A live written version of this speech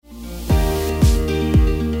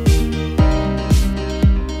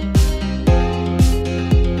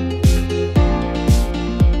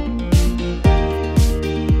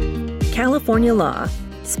California law.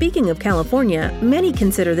 Speaking of California, many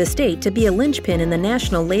consider the state to be a linchpin in the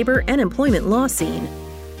national labor and employment law scene.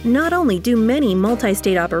 Not only do many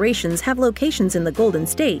multi-state operations have locations in the Golden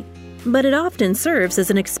State, but it often serves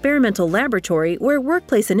as an experimental laboratory where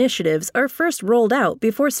workplace initiatives are first rolled out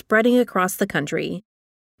before spreading across the country.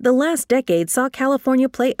 The last decade saw California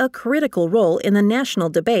play a critical role in the national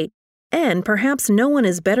debate, and perhaps no one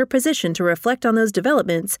is better positioned to reflect on those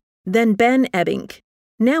developments than Ben Ebbink.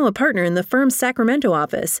 Now a partner in the firm's Sacramento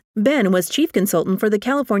office, Ben was chief consultant for the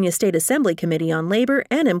California State Assembly Committee on Labor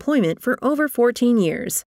and Employment for over 14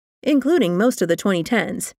 years, including most of the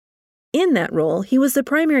 2010s. In that role, he was the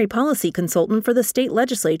primary policy consultant for the state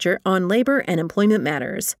legislature on labor and employment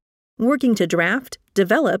matters, working to draft,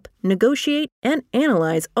 develop, negotiate, and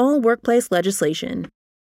analyze all workplace legislation.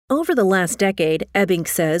 Over the last decade, Ebbink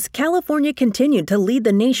says, California continued to lead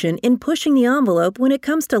the nation in pushing the envelope when it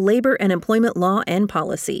comes to labor and employment law and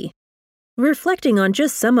policy. Reflecting on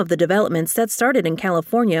just some of the developments that started in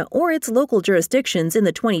California or its local jurisdictions in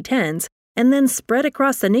the 2010s and then spread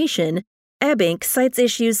across the nation, Ebbink cites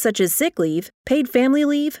issues such as sick leave, paid family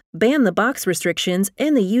leave, ban-the-box restrictions,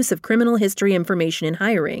 and the use of criminal history information in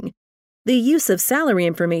hiring, the use of salary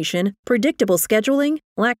information, predictable scheduling,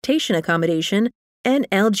 lactation accommodation, and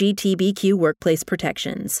LGBTQ workplace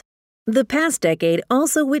protections. The past decade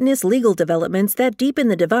also witnessed legal developments that deepen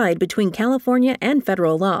the divide between California and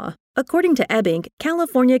federal law. According to Ebbink,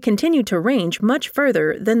 California continued to range much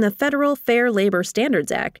further than the Federal Fair Labor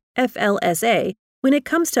Standards Act, FLSA, when it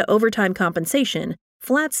comes to overtime compensation,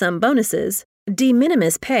 flat sum bonuses, de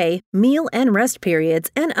minimis pay, meal and rest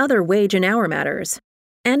periods, and other wage and hour matters.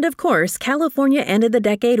 And of course, California ended the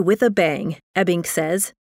decade with a bang, Ebbink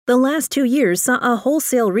says. The last 2 years saw a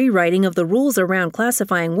wholesale rewriting of the rules around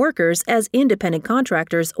classifying workers as independent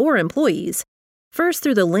contractors or employees, first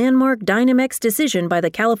through the landmark Dynamex decision by the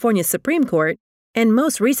California Supreme Court, and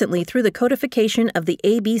most recently through the codification of the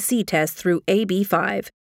ABC test through AB 5.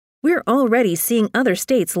 We're already seeing other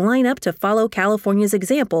states line up to follow California's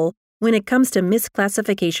example when it comes to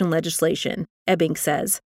misclassification legislation, Ebbink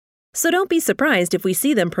says. So don't be surprised if we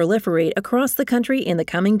see them proliferate across the country in the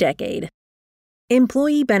coming decade.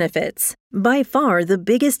 Employee benefits. By far, the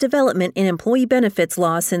biggest development in employee benefits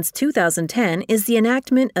law since 2010 is the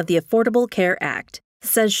enactment of the Affordable Care Act,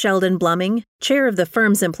 says Sheldon Bluming, chair of the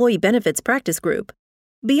firm's Employee Benefits Practice Group.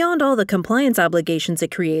 Beyond all the compliance obligations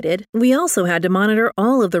it created, we also had to monitor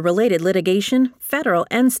all of the related litigation, federal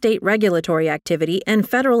and state regulatory activity, and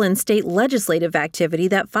federal and state legislative activity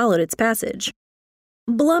that followed its passage.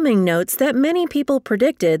 Bluming notes that many people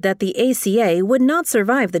predicted that the ACA would not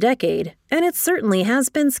survive the decade, and it certainly has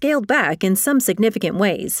been scaled back in some significant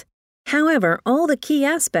ways. However, all the key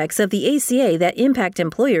aspects of the ACA that impact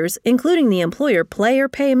employers, including the employer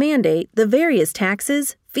pay mandate, the various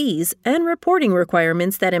taxes, fees, and reporting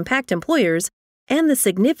requirements that impact employers, and the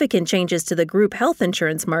significant changes to the group health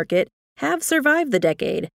insurance market, have survived the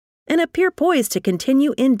decade and appear poised to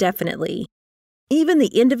continue indefinitely. Even the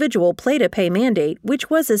individual pay mandate, which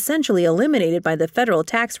was essentially eliminated by the Federal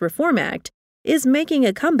Tax Reform Act, is making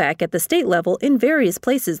a comeback at the state level in various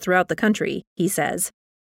places throughout the country, he says.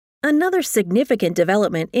 Another significant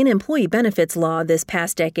development in employee benefits law this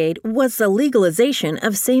past decade was the legalization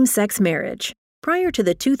of same-sex marriage. Prior to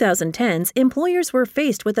the 2010s, employers were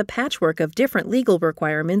faced with a patchwork of different legal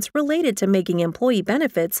requirements related to making employee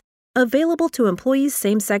benefits available to employees'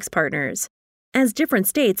 same-sex partners, as different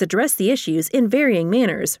states address the issues in varying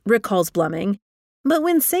manners, recalls Bluming. But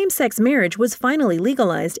when same-sex marriage was finally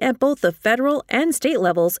legalized at both the federal and state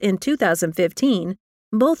levels in 2015,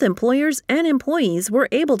 both employers and employees were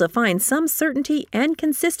able to find some certainty and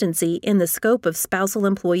consistency in the scope of spousal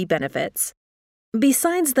employee benefits.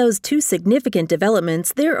 Besides those two significant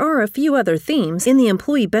developments, there are a few other themes in the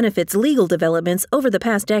employee benefits legal developments over the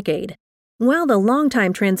past decade. While the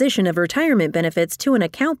long-time transition of retirement benefits to an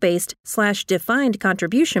account-based/defined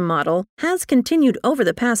contribution model has continued over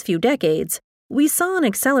the past few decades, we saw an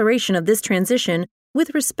acceleration of this transition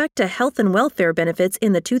with respect to health and welfare benefits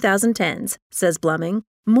in the 2010s, says Bluming.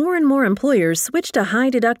 More and more employers switched to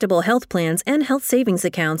high-deductible health plans and health savings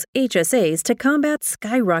accounts, HSAs, to combat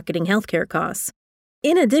skyrocketing healthcare costs.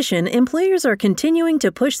 In addition, employers are continuing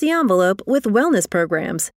to push the envelope with wellness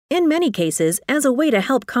programs, in many cases as a way to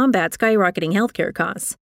help combat skyrocketing healthcare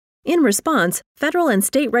costs. In response, federal and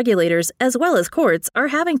state regulators as well as courts are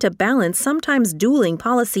having to balance sometimes dueling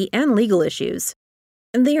policy and legal issues.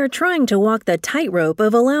 They are trying to walk the tightrope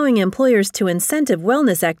of allowing employers to incentive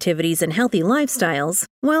wellness activities and healthy lifestyles,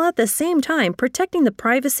 while at the same time protecting the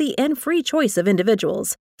privacy and free choice of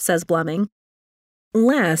individuals, says Bluming.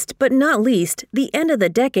 Last but not least, the end of the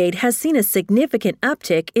decade has seen a significant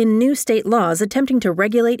uptick in new state laws attempting to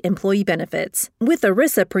regulate employee benefits. With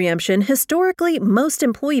ERISA preemption, historically, most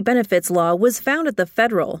employee benefits law was found at the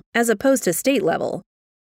federal, as opposed to state level.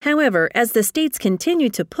 However, as the states continue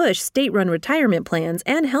to push state-run retirement plans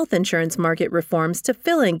and health insurance market reforms to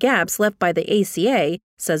fill in gaps left by the ACA,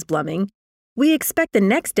 says Bluming, we expect the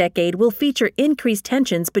next decade will feature increased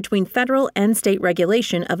tensions between federal and state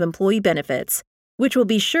regulation of employee benefits, which will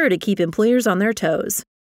be sure to keep employers on their toes.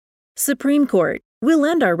 Supreme Court. We'll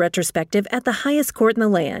end our retrospective at the highest court in the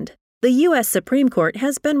land. The U.S. Supreme Court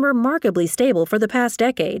has been remarkably stable for the past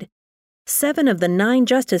decade. 7 of the 9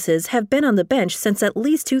 justices have been on the bench since at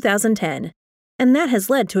least 2010, and that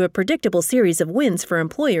has led to a predictable series of wins for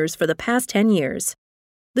employers for the past 10 years.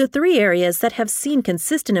 The 3 areas that have seen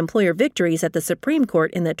consistent employer victories at the Supreme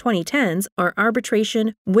Court in the 2010s are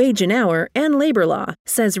arbitration, wage and hour, and labor law,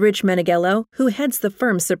 says Rich Meneghello, who heads the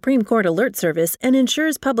firm's Supreme Court Alert Service and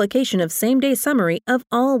ensures publication of same-day summary of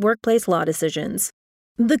all workplace law decisions.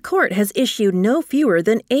 The court has issued no fewer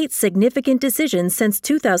than 8 significant decisions since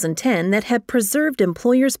 2010 that have preserved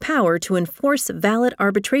employers' power to enforce valid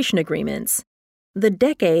arbitration agreements. The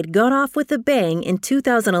decade got off with a bang in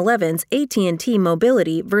 2011's AT&T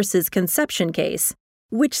Mobility versus Conception case,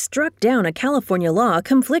 which struck down a California law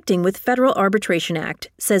conflicting with Federal Arbitration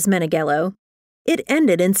Act, says Meneghello. It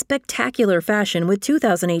ended in spectacular fashion with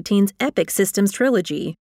 2018's Epic Systems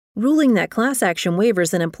trilogy, ruling that class action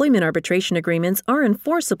waivers and employment arbitration agreements are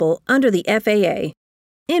enforceable under the FAA.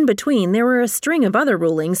 In between, there were a string of other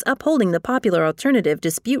rulings upholding the popular alternative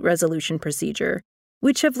dispute resolution procedure,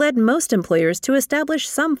 which have led most employers to establish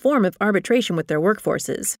some form of arbitration with their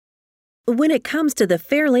workforces. When it comes to the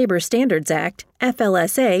Fair Labor Standards Act,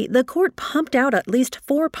 FLSA, the court pumped out at least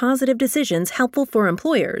 4 positive decisions helpful for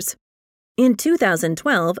employers. In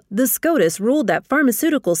 2012, the SCOTUS ruled that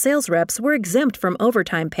pharmaceutical sales reps were exempt from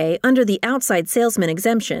overtime pay under the outside salesman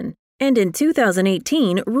exemption, and in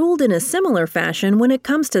 2018 ruled in a similar fashion when it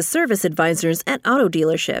comes to service advisors at auto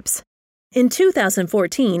dealerships. In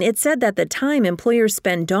 2014, it said that the time employers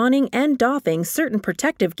spend donning and doffing certain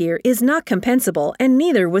protective gear is not compensable, and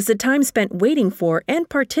neither was the time spent waiting for and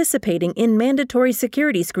participating in mandatory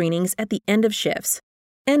security screenings at the end of shifts.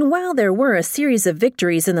 And while there were a series of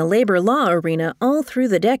victories in the labor law arena all through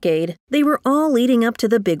the decade, they were all leading up to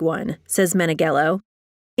the big one, says Meneghello.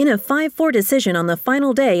 In a 5-4 decision on the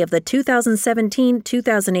final day of the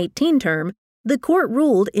 2017-2018 term, the court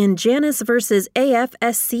ruled in Janus v.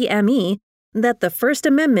 AFSCME that the First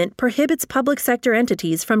Amendment prohibits public sector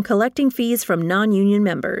entities from collecting fees from non-union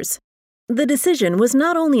members. The decision was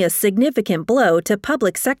not only a significant blow to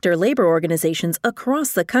public sector labor organizations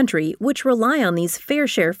across the country which rely on these fair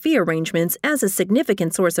share fee arrangements as a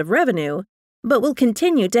significant source of revenue, but will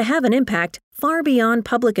continue to have an impact far beyond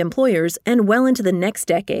public employers and well into the next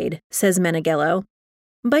decade, says Meneghello.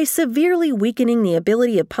 By severely weakening the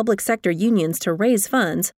ability of public sector unions to raise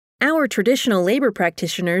funds, our traditional labor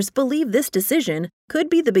practitioners believe this decision could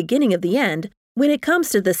be the beginning of the end when it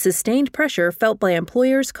comes to the sustained pressure felt by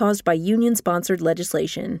employers caused by union-sponsored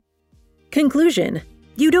legislation. Conclusion: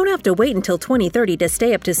 you don't have to wait until 2030 to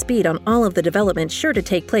stay up to speed on all of the developments sure to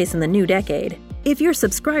take place in the new decade. If you're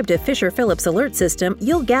subscribed to Fisher Phillips Alert System,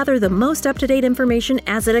 you'll gather the most up-to-date information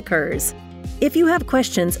as it occurs. If you have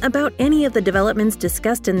questions about any of the developments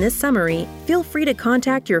discussed in this summary, feel free to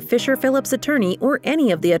contact your Fisher Phillips attorney or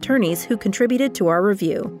any of the attorneys who contributed to our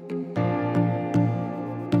review.